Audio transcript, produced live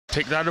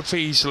Pick that up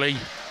easily.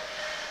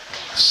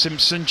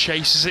 Simpson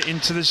chases it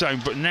into the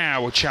zone, but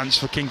now a chance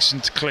for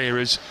Kingston to clear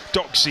as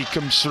Doxey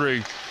comes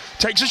through.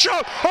 Takes a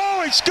shot.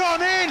 Oh, it's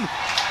gone in!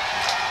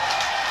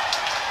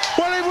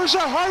 Well, it was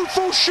a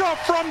hopeful shot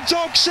from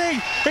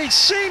Doxey. It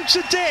seemed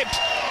to dip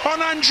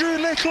on Andrew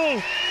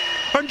Little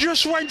and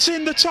just went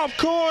in the top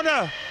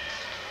corner.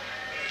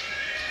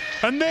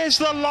 And there's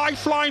the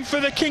lifeline for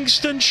the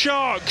Kingston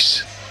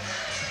Sharks.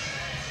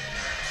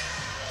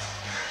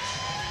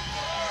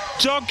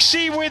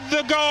 Doxey with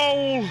the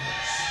goal.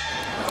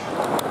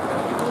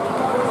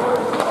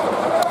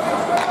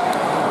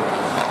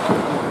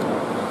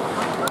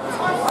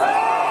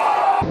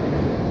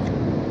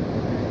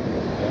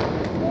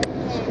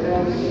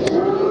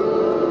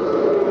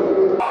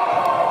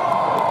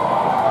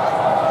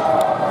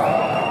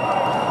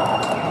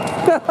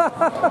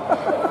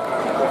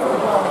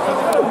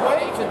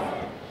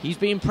 He's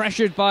being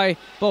pressured by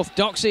both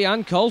Doxey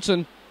and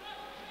Colton,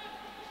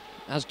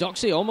 as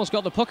Doxey almost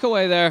got the puck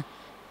away there.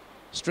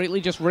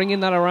 Straightly just ringing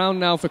that around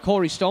now for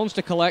Corey Stones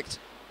to collect.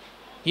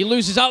 He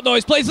loses out though,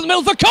 he's plays in the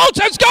middle for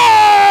Colton,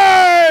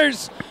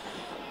 scores!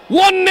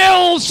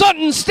 1-0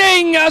 Sutton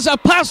Sting, as a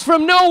pass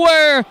from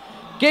nowhere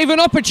gave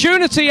an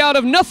opportunity out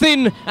of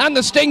nothing, and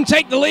the Sting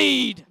take the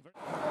lead.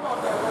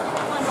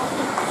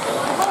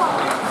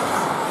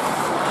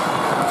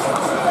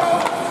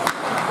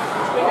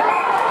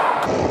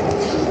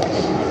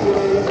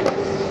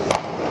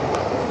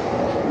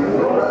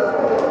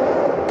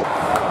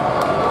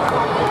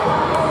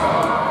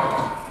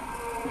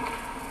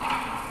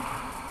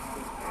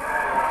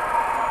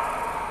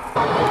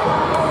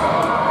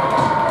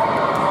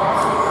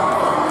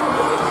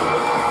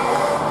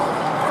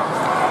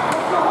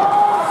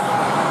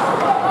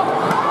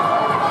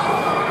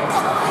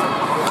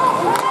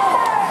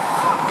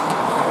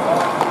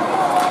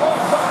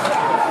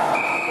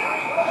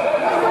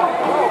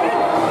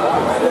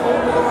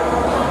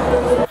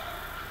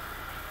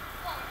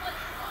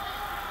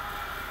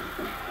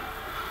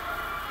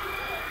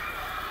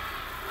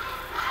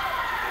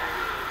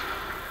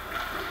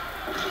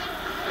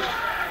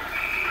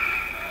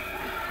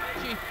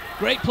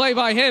 Great play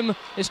by him.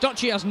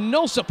 Istocci has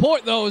no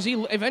support though, as he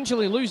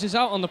eventually loses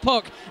out on the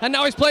puck. And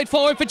now he's played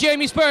forward for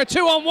Jamie Spur,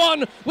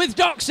 2-on-1 with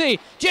Doxey.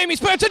 Jamie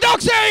Spur to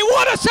Doxey,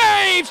 what a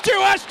save! Stu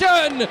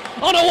Ashton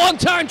on a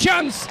one-time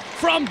chance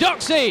from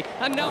Doxey.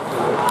 And now...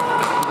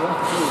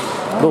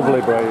 Lovely,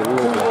 Brady,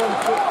 lovely.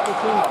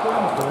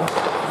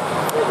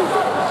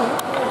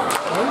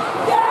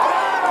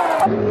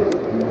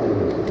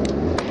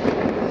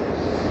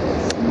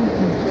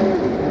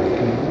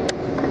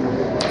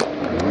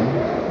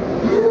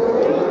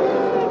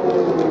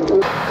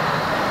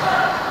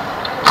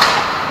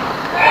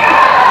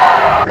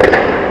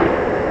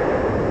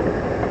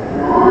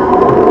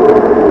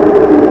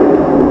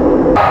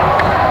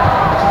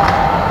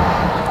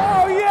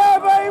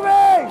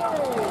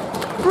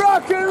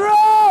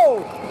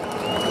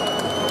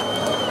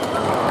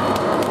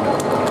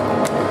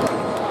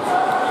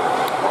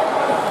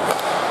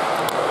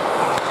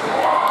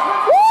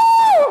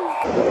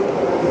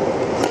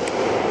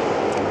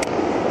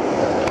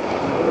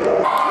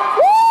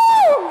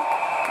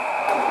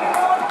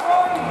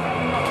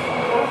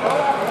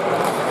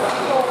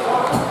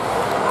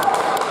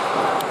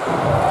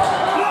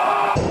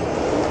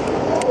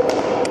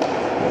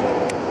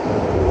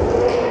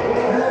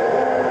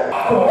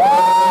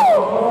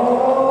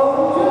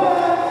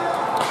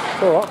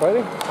 All right,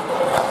 Brady.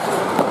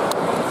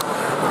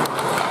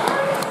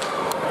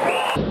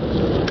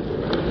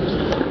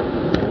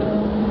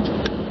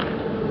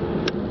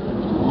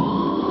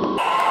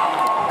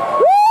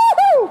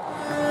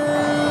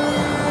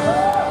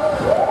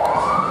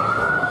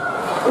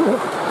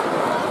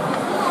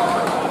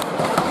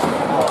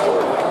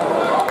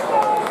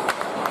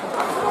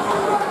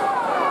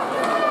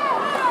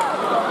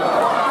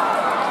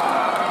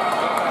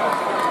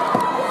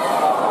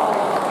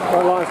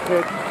 Well, nice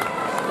kid.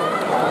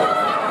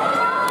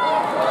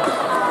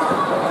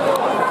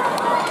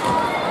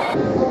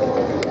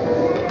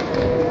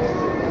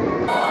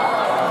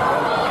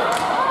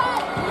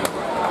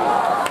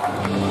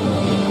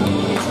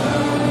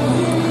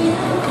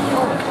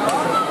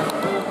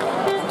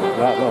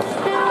 That lost.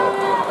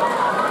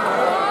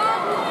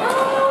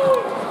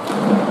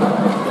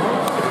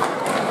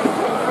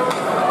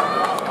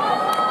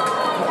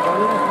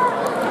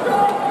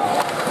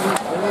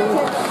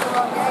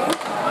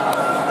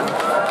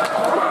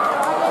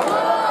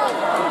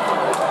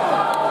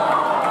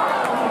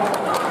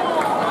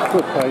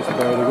 Good pace,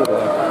 Brady, good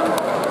luck.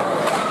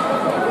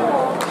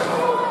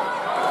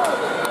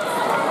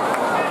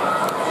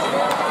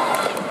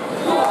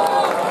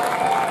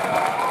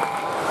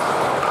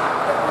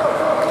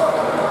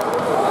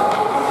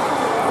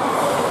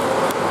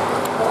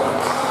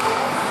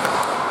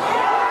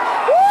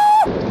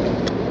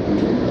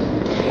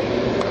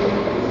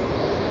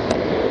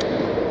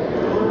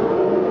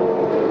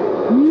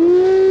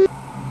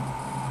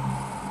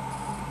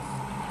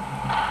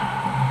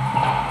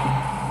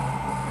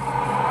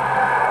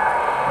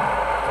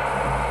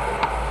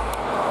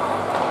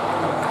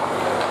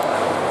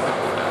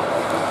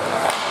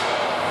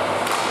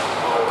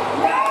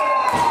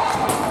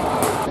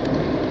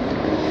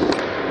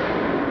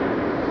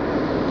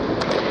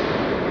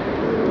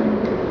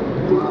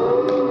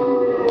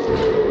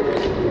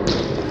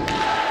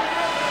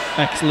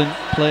 Excellent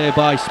play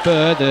by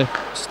Spur. The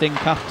Sting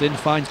captain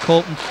finds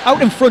Colton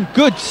out in front.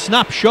 Good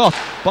snapshot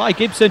by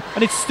Gibson,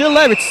 and it's still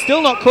there. It's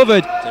still not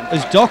covered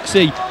as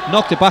Doxy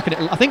knocked it back,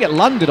 and I think it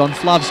landed on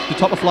the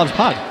top of Flav's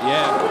pad.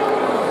 Yeah.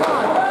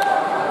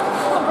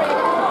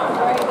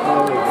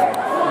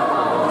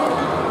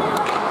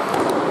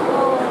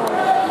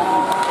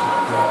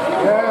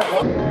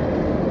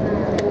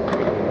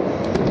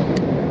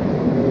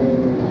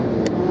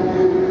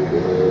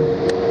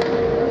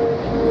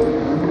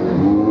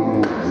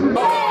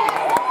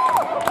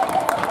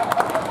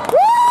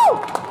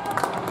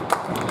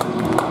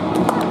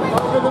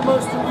 The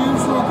most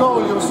unusual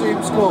goal you'll see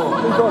him score.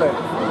 Who got it?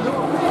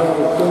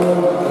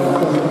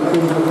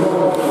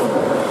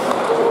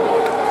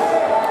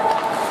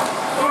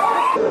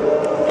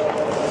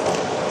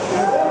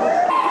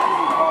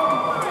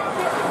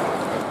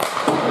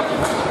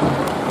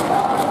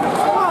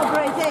 Come on,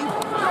 Brady.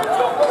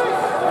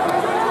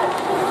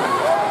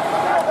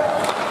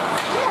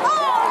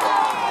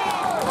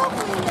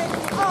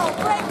 Oh,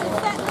 Brady,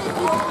 that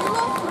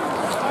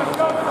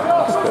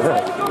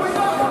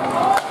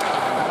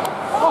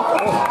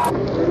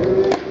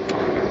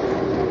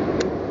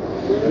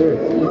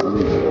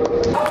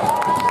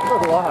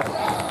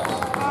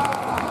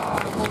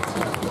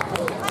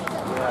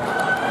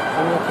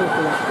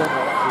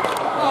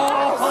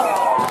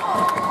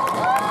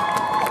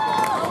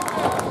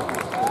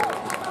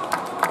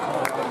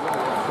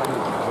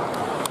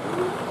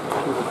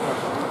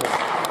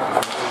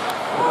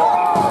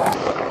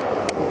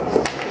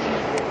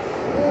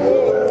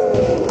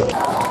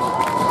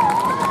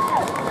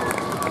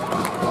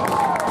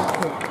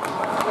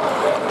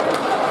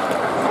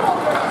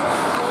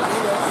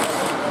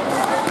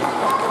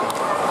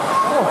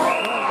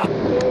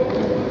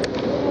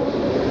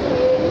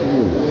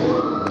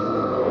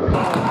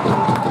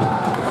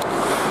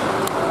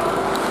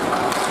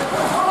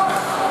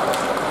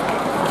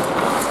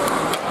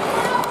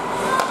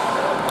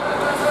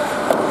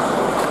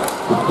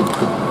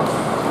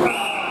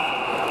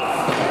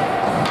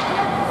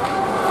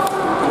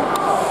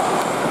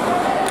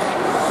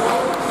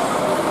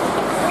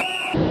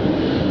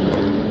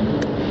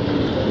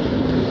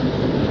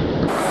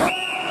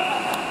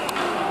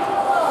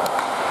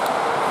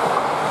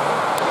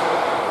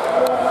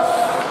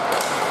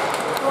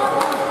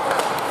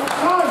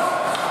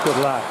Good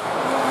lad.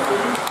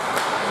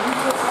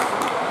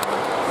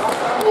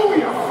 Good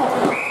lad.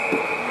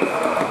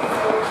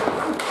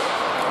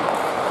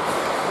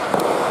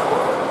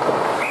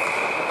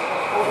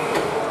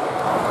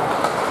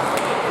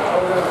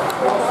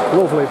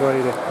 Lovely,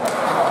 Brady.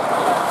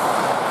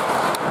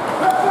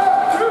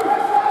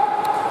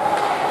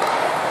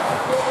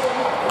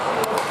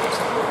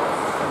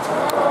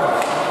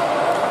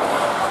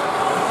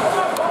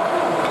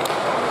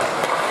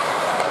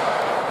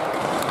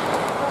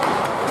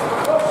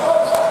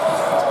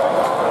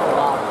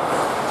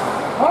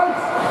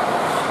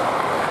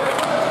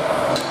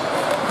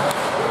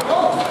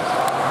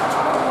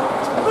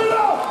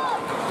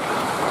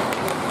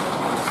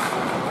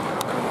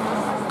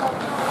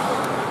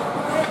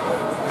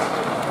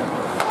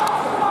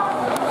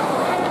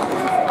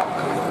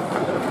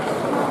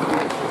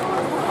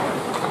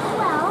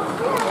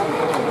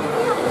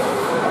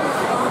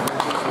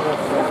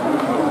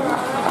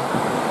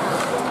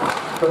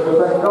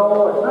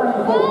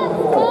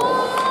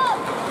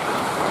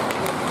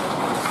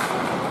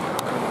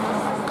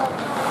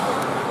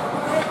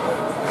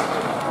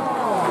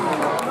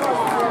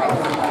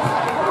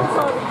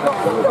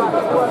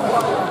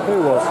 Who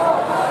was?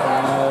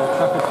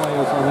 Traffic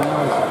players on the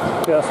nose.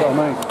 Yeah, that's what I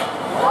mean.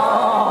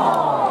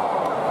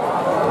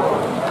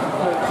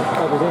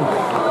 That was in.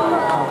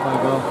 Halfway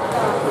goal.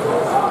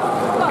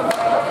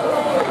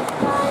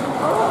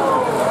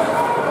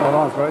 Well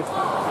done, Brady.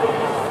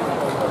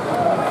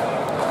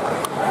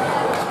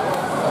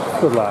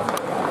 Good lad.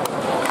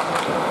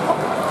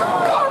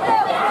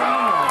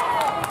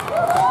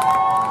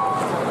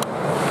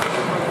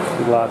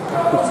 Good lad.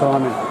 Good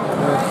timing.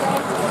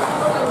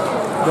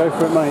 Go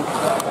for it, mate.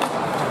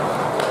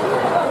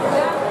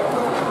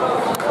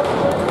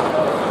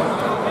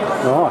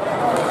 Right.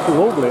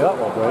 Lovely that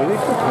one, Brady.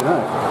 You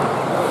know.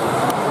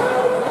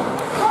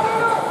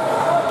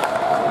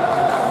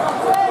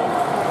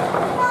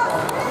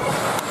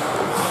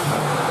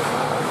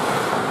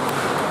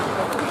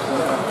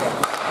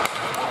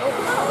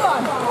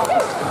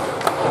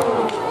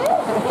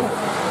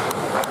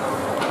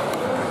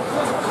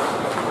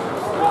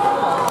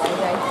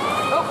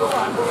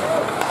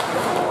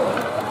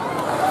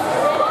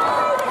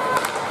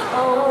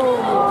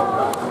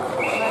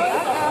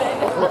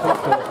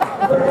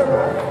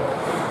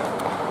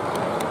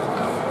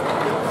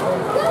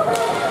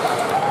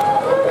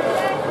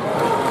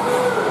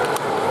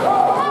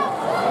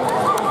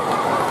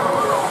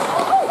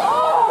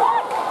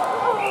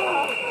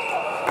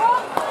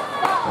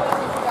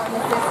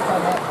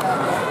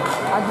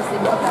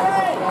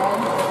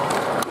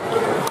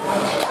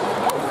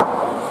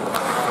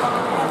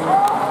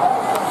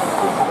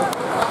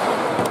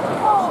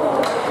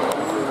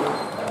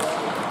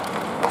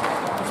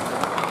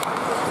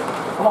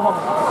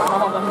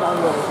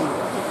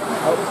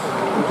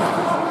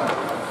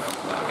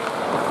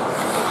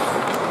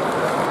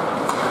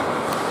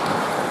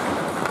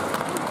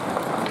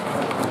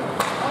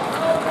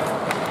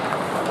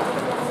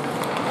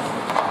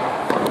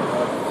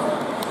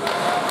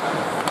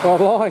 Five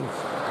lines.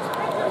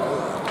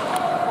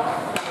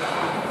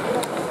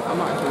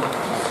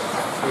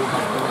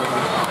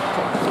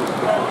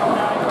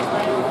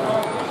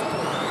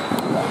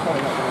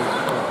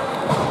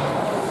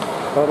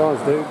 Five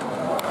lines, dude.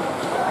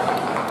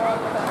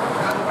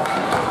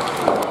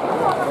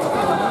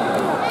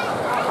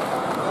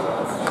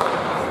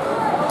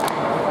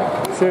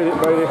 Shoot it,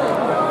 Brady.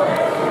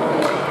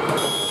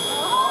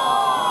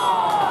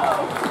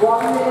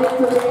 1 minute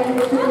to the end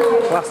of the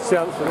period. Last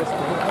chance for this one.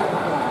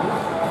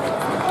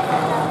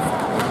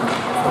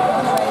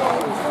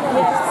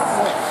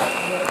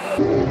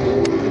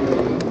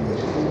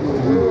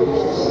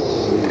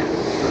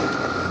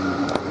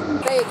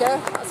 There you go,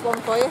 that's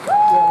one for you.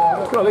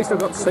 Well, at least I've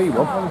got to see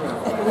one.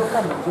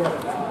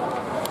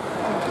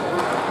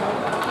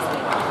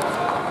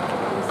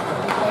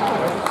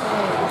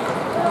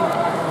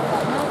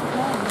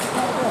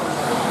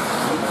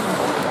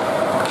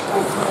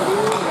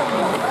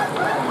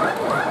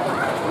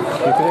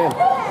 Keep it in.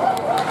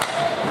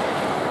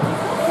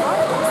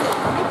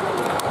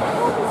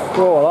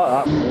 Oh, I like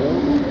that.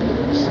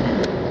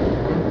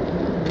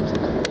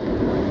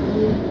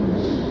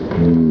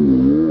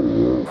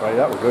 Right,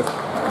 that was good.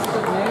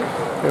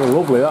 It was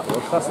lovely, that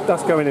was.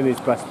 That's going in his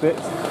best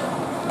bits.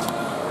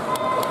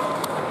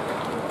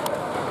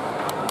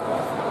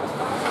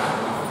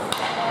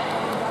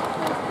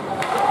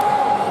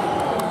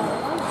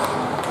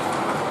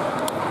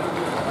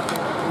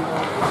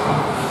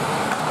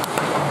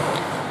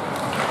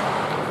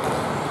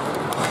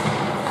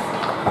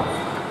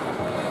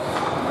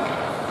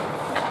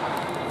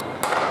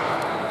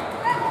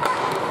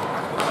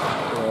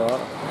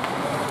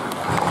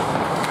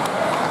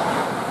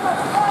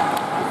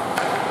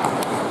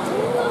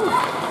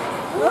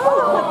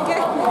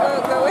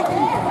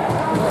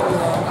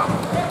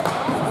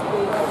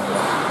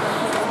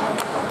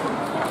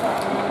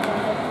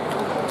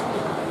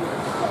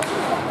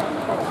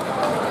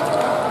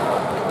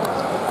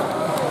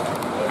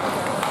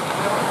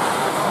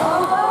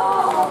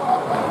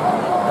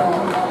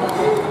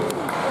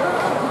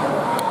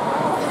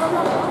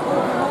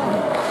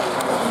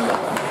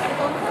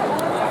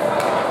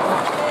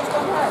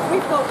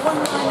 We've got 1,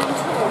 9 and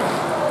 2.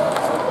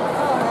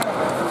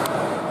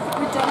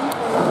 We're done.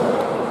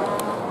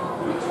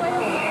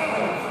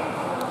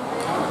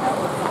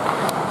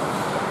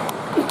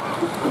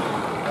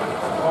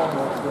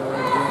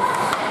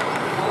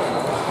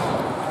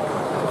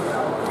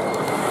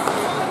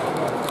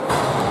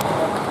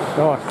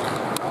 Nice.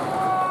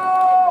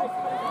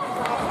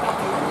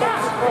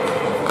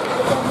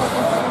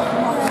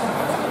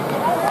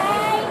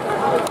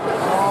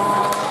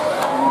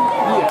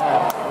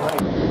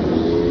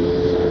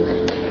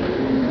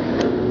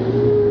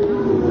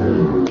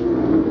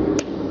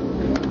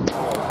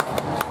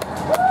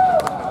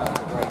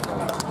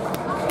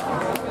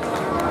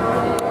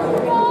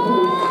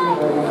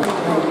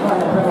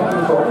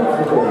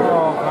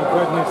 Oh my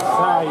goodness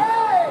sake.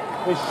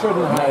 This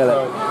shouldn't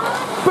happen.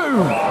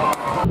 Boom!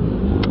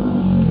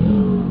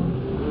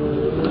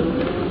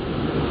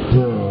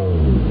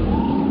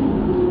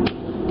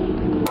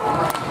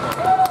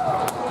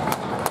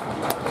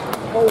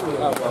 Holy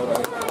hell, well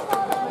done.